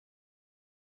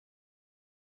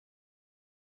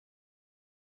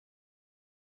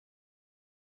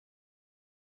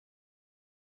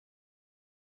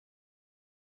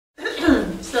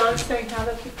So I was saying how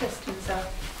lovely questions are.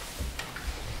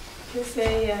 Because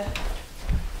they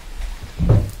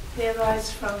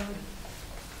arise from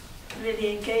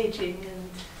really engaging and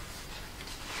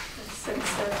a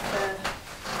sense of,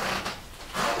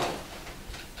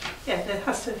 there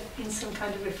has to have been some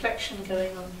kind of reflection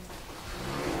going on.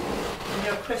 And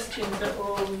your questions are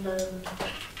all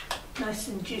nice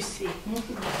and juicy.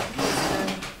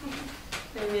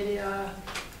 They really are,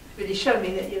 really show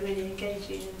me that you're really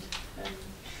engaging and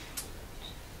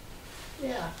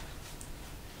yeah.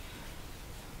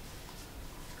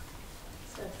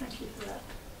 So thank you for that.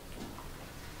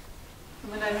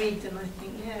 And when I read them I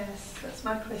think, yes, that's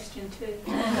my question too.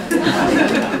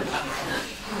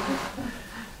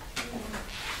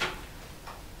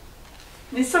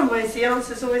 And in some ways the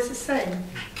answer is always the same.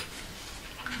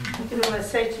 I can always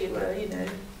say to you, well, you know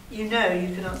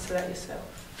you can answer that yourself.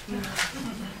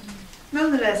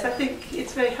 Nonetheless, I think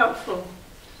it's very helpful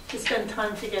to spend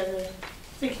time together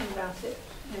thinking about it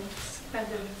and just kind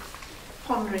of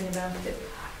pondering about it.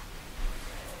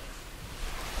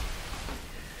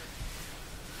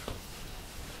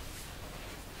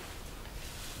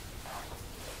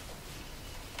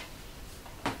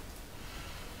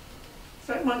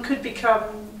 So one could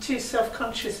become too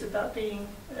self-conscious about being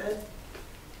a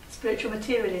spiritual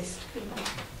materialist, couldn't one?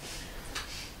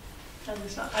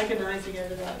 And start agonising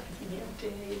over that and thinking, oh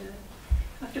dear,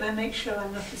 how can I make sure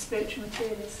I'm not a spiritual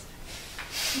materialist?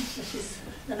 Which is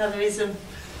another ism.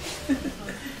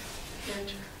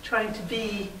 Trying to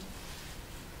be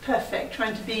perfect,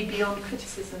 trying to be beyond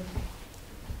criticism.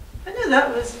 I know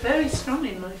that was very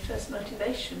strongly my first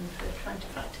motivation for trying to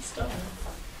practice Dharma,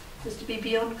 was to be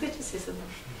beyond criticism.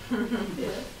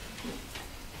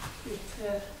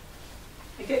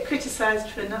 I get criticised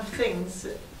for enough things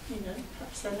that,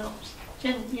 perhaps they're not,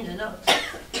 not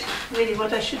really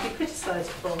what I should be criticised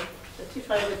for. But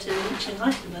if I were to reach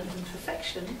enlightenment and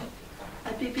perfection,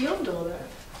 I'd be beyond all that.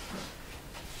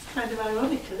 It's kind of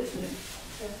ironical, isn't it?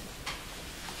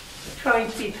 Trying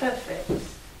to be perfect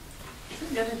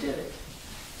isn't going to do it.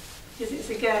 Because it's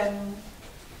again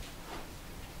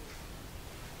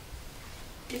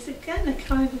a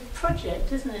kind of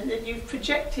project, isn't it? That you've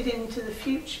projected into the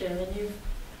future and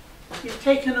you've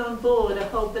taken on board a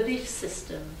whole belief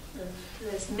system of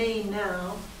there's me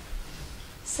now,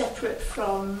 separate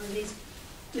from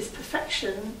this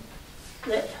perfection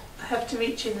that I have to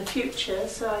reach in the future.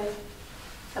 So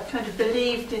I've kind of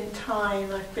believed in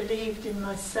time, I've believed in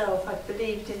myself, I've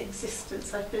believed in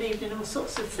existence, I've believed in all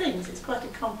sorts of things. It's quite a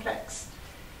complex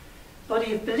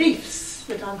body of beliefs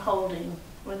that I'm holding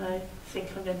when I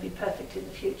think I'm going to be perfect in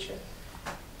the future.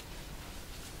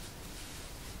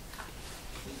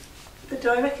 But do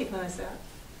I recognise that?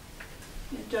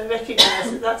 Do I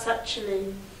recognise that that's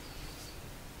actually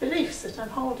beliefs that I'm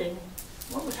holding?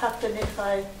 What would happen if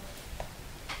I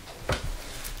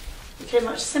became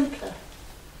much simpler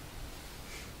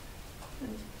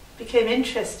and became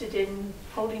interested in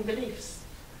holding beliefs?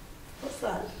 What's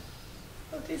that?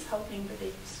 What is holding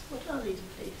beliefs? What are these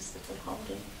beliefs that I'm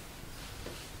holding?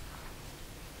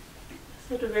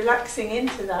 Sort of relaxing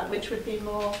into that, which would be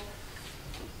more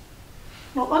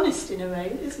honest in a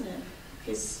way, isn't it?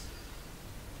 Because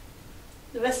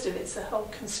the rest of it's a whole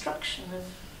construction of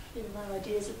my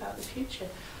ideas about the future.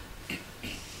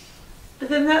 But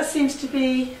then that seems to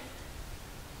be,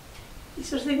 you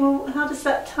sort of think, well, how does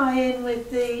that tie in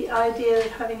with the idea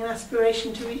of having an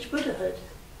aspiration to reach Buddhahood?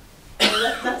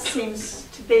 That seems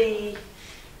to be,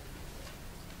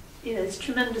 this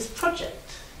tremendous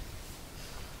project.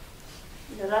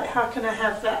 Like how can I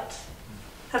have that?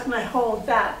 How can I hold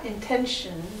that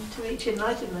intention to reach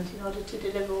enlightenment in order to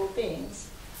deliver all beings?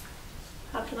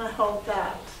 How can I hold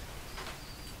that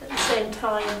at the same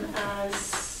time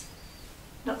as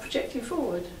not projecting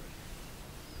forward?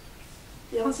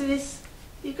 The answer is,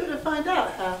 you've got to find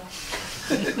out how.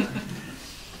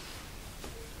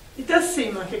 It does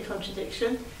seem like a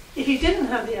contradiction. If you didn't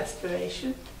have the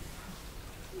aspiration,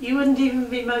 you wouldn't even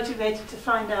be motivated to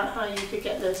find out how you could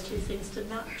get those two things to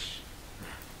match.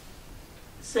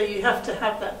 So you have to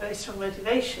have that very strong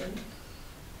motivation,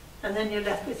 and then you're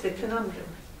left with the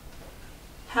conundrum.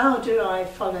 How do I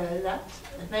follow that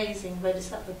amazing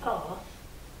Bodhisattva path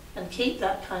and keep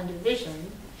that kind of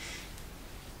vision,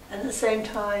 and at the same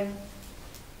time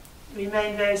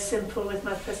remain very simple with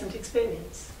my present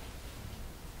experience?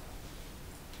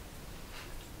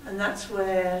 And that's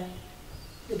where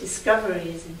the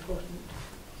discovery is important.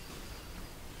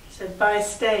 So by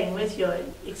staying with your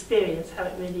experience, how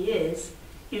it really is,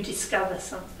 you discover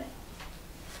something.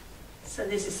 So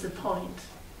this is the point.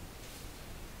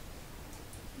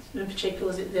 Rinpoche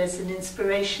calls it, there's an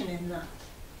inspiration in that.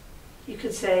 you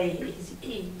could say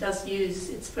he does use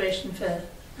inspiration for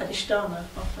adhisthana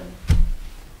often.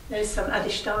 There is some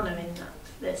adhisthana in that.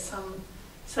 There's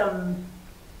some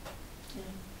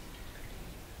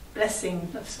blessing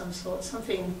of some sort,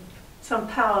 some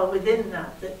power within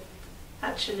that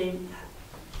actually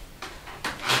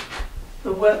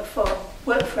will work for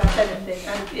our benefit,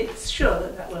 and it's sure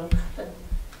that will happen,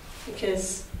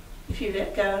 because if you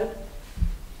let go,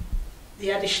 the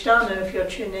adhisthana of your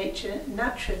true nature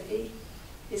naturally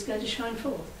is going to shine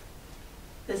forth.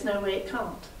 There's no way it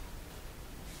can't.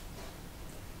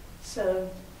 So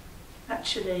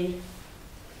actually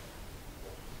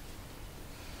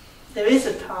there is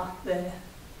a path there.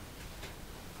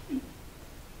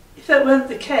 If that weren't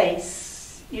the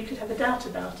case, you could have a doubt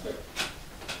about it.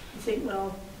 You think,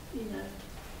 well,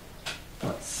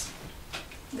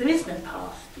 there is no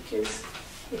path, because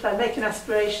if I make an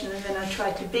aspiration and then I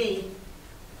try to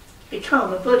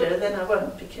become a Buddha, then I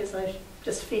won't, because I'm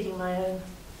just feeding my own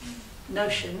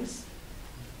notions.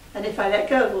 And if I let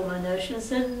go of all my notions,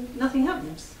 then nothing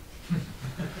happens.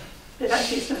 But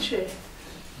actually it's not true.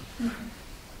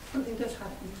 Something does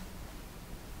happen.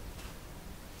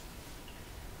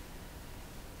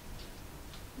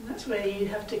 And that's where you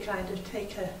have to kind of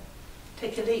take a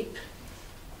leap.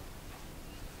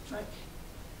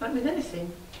 Like with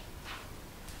anything.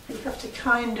 You have to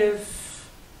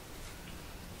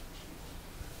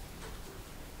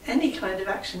any kind of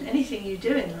action, anything you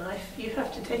do in life, you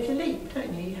have to take a leap,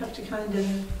 don't you? You have to kind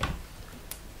of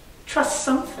trust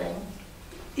something,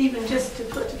 even just to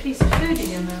put a piece of food in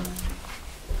your mouth.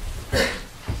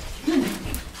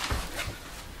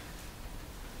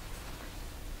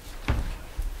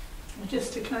 Or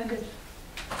just to kind of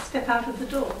step out of the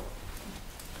door,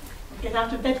 or get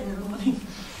out of bed in the morning.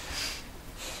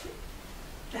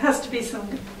 There has to be some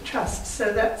trust,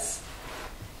 so that's,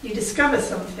 you discover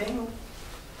something,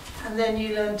 and then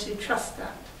you learn to trust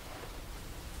that.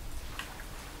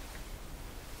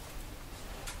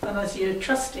 And as you're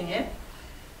trusting it,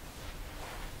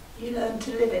 you learn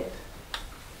to live it.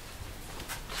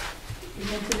 You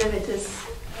learn to live it as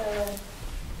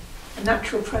a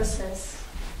natural process.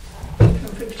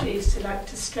 Rinpoche used to like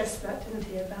to stress that, didn't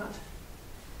he, about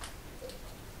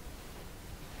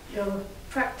your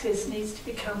practice needs to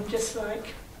become just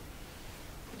like,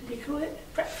 what did he call it?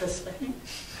 Breakfast, I think.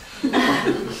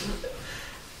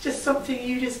 Just something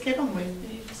you just get on with.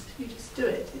 You just do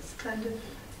it. It's kind of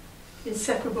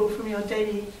inseparable from your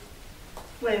daily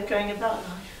way of going about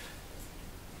life.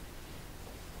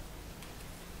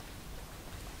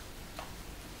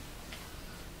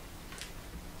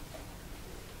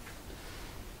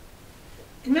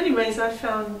 In many ways, I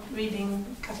found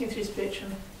reading Cutting Through Spiritual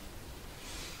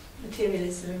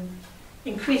Materialism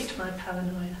increased my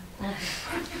paranoia.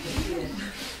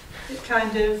 It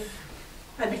kind of,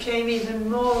 I became even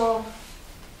more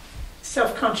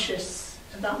self-conscious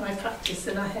about my practice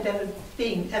than I had ever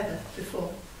been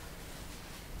before.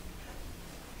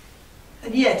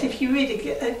 And yet, if you read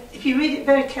it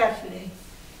very carefully,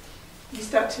 you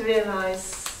start to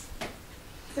realise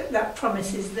that that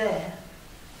promise is there.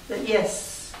 That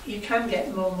yes, you can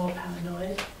get more and more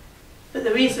paranoid, but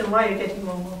the reason why you're getting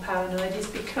more and more paranoid is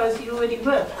because you already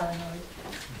were paranoid.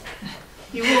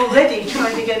 You were already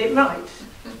trying to get it right,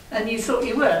 and you thought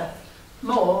you were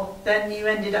more than you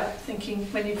ended up thinking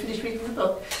when you finished reading the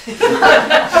book.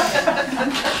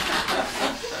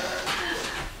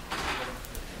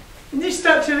 And you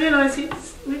start to realise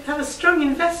we have a strong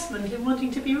investment in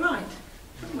wanting to be right,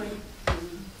 don't we?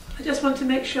 I just want to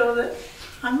make sure that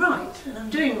I'm right, and I'm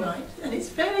doing right, and it's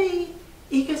very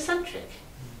egocentric.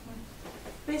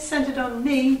 Very centred on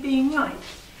me being right,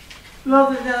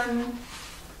 rather than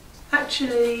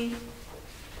actually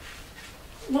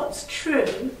what's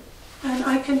true, and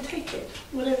I can take it.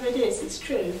 Whatever it is, it's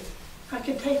true. I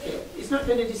can take it. It's not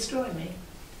going to destroy me.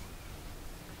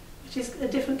 Which is a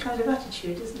different kind of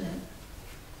attitude, isn't it?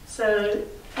 So,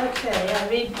 okay, I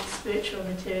read Spiritual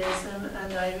Materialism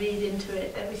and I read into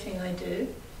it everything I do.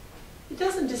 It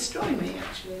doesn't destroy me,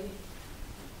 actually.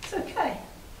 It's okay.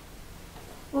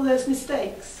 All those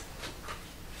mistakes.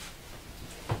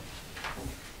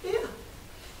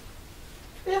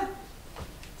 Yeah.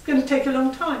 It's going to take a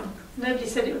long time. Nobody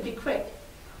said it would be quick.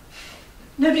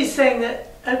 Nobody's saying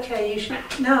that, okay, you should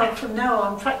from now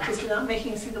on practice without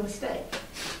making a single mistake.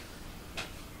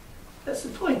 That's the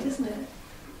point, isn't it?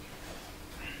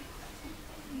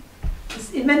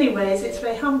 In many ways, it's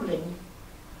very humbling.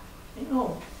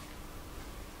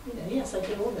 Yes, I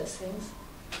do all those things.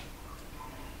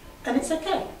 And it's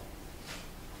okay.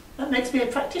 That makes me a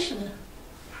practitioner.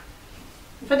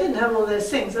 If I didn't have all those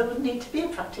things, I wouldn't need to be a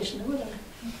practitioner, would I?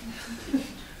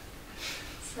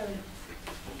 So.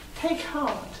 take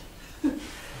heart.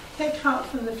 Take heart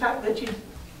from the fact that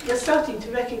you're starting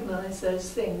to recognise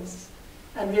those things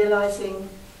and realising,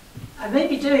 I may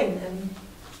be doing them,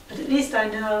 but at least I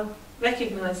now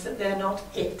recognise that they're not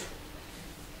it.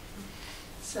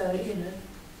 So, you know.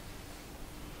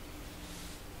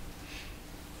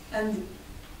 And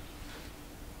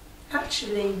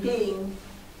actually being,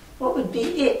 what would be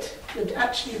it would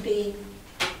actually be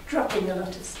dropping a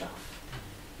lot of stuff,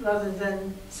 rather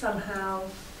than somehow,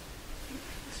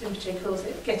 as Rinpoche calls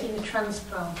it, getting a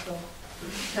transplant or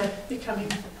becoming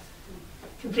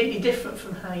completely different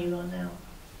from how you are now.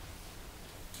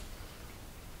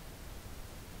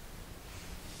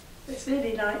 It's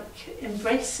really like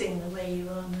embracing the way you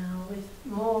are now with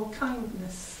more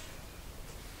kindness,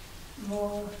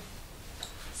 more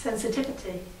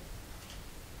sensitivity,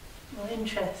 more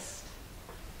interest,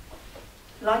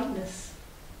 lightness,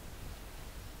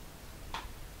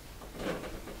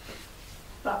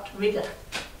 but rigour,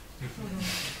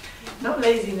 not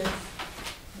laziness.